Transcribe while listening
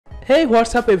Hey,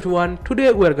 what's up everyone?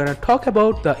 Today we are gonna talk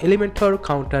about the Elementor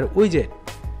Counter Widget.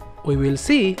 We will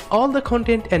see all the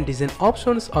content and design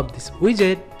options of this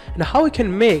widget and how we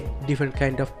can make different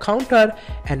kind of counter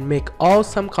and make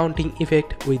awesome counting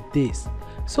effect with this.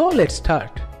 So let's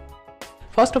start.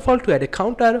 First of all, to add a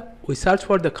counter, we search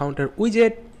for the counter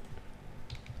widget.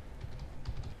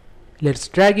 Let's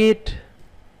drag it.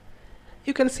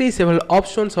 You can see several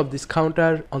options of this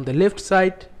counter on the left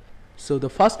side. So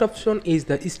the first option is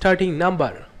the starting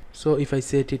number. So if I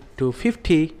set it to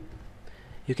 50,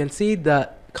 you can see the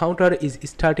counter is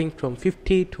starting from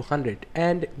 50 to 100,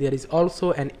 and there is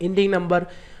also an ending number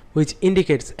which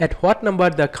indicates at what number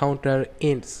the counter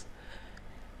ends.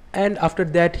 And after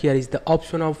that, here is the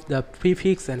option of the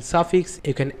prefix and suffix.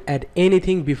 You can add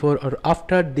anything before or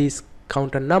after this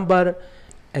counter number.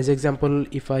 As example,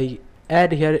 if I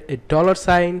add here a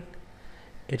 $sign,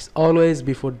 it's always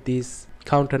before this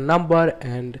counter number,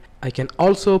 and I can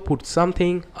also put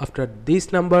something after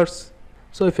these numbers.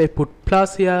 So if I put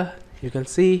plus here, you can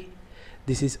see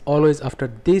this is always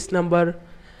after this number.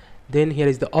 Then here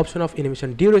is the option of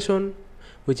animation duration,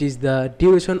 which is the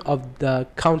duration of the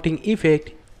counting effect.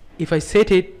 If I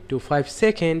set it to 5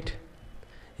 seconds,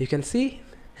 you can see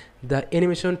the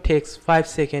animation takes 5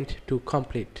 seconds to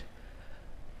complete.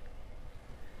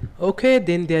 Okay,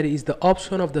 then there is the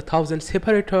option of the 1000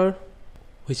 separator,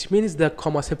 which means the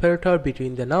comma separator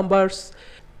between the numbers.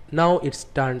 Now it's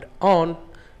turned on.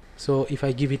 So if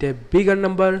I give it a bigger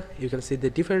number, you can see the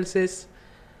differences.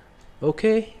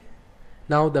 Okay,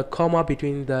 now the comma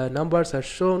between the numbers are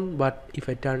shown, but if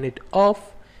I turn it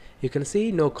off, you can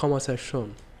see no commas are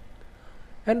shown.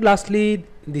 And lastly,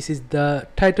 this is the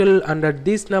title under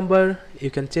this number.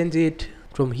 You can change it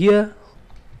from here.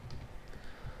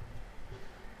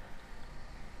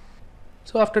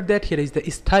 So after that, here is the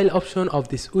style option of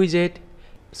this widget.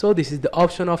 So this is the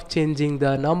option of changing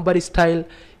the number style.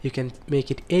 You can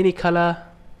make it any color,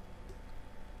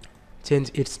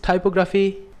 change its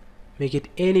typography, make it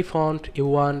any font you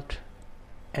want,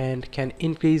 and can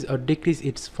increase or decrease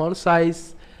its font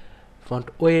size, font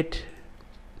weight,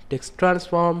 text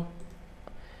transform,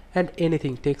 and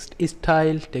anything, text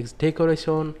style, text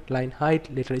decoration, line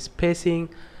height, letter spacing.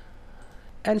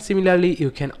 And similarly, you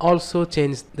can also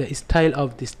change the style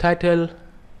of this title.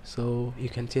 So you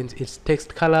can change its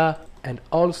text color and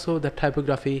also the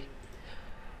typography.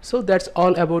 So that's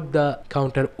all about the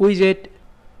counter widget.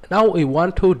 Now we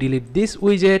want to delete this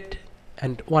widget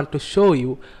and want to show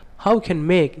you how you can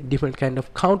make different kind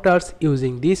of counters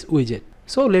using this widget.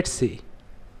 So let's see.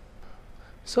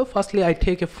 So firstly, I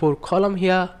take a 4 column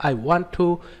here. I want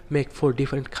to make 4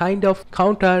 different kind of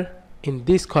counter in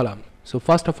this column. So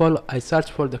first of all, I search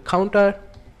for the counter,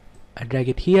 I drag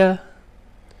it here.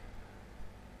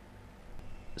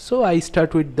 So I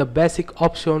start with the basic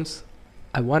options.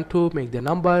 I want to make the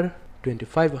number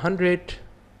 2500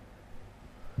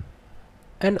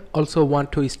 and also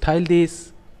want to style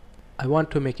this. I want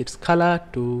to make its color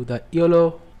to the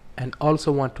yellow and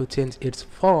also want to change its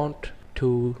font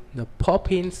to the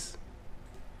Poppins,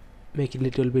 make it a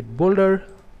little bit bolder.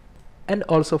 And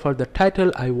also for the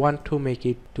title, I want to make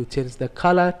it to change the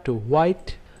color to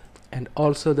white and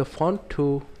also the font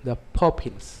to the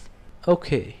Poppins.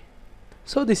 Okay,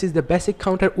 so this is the basic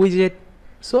counter widget.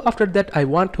 So after that, I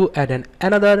want to add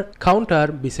another counter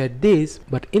beside this,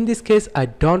 but in this case I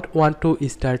don't want to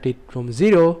start it from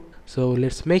 0. So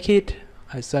let's make it.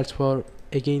 I search for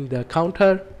again the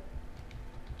counter,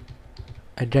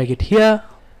 I drag it here.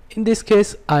 In this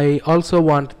case, I also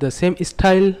want the same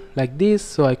style like this,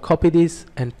 so I copy this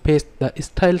and paste the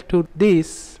style to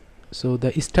this. So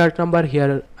the start number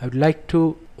here, I would like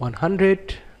to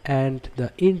 100 and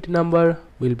the end number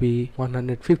will be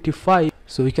 155.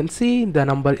 So we can see the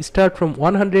number start from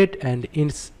 100 and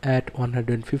ends at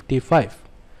 155.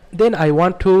 Then I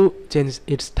want to change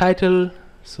its title,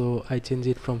 so I change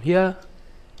it from here.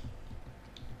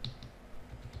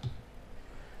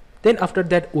 Then after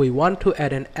that, we want to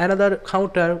add another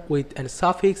counter with a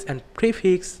suffix and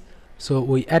prefix. So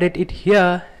we added it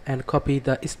here and copy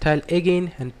the style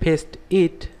again and paste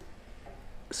it.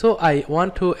 So I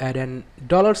want to add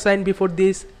a $sign before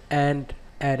this and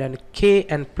add a K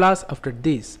and plus after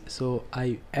this. So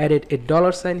I added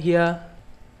a $sign here,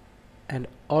 and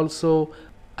also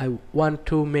I want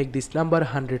to make this number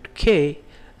 100K.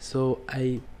 So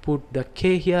I put the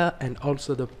K here and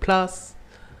also the plus.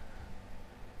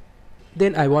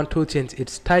 Then I want to change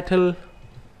its title.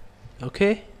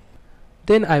 Okay,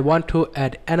 then I want to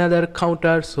add another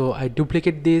counter, so I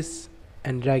duplicate this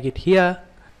and drag it here.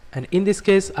 And in this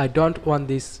case, I don't want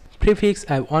this prefix,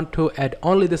 I want to add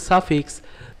only the suffix.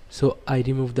 So I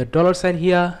remove the $sign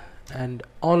here and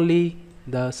only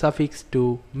the suffix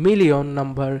to million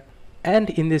number, and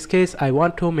in this case I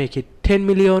want to make it 10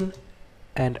 million,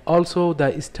 and also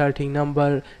the starting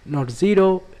number not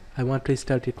 0, I want to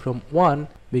start it from 1,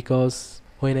 because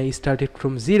when I start it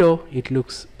from 0 it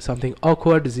looks something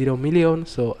awkward, 0 million,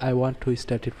 so I want to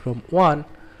start it from 1.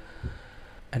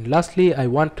 And lastly I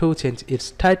want to change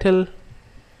its title.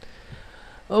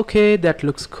 Okay, that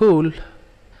looks cool.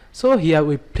 So here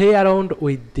we play around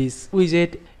with this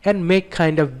widget and make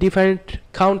kind of different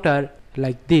counter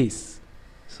like this.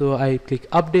 So I click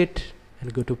update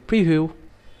and go to preview.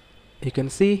 You can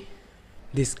see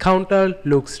this counter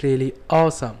looks really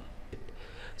awesome.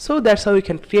 So that's how you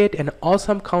can create an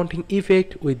awesome counting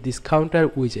effect with this counter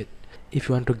widget. If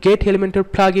you want to get Elementor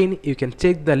plugin, you can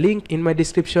check the link in my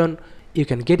description. You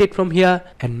can get it from here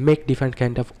and make different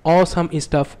kind of awesome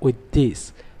stuff with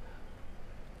this.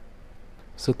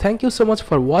 So thank you so much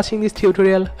for watching this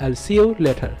tutorial. I'll see you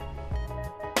later.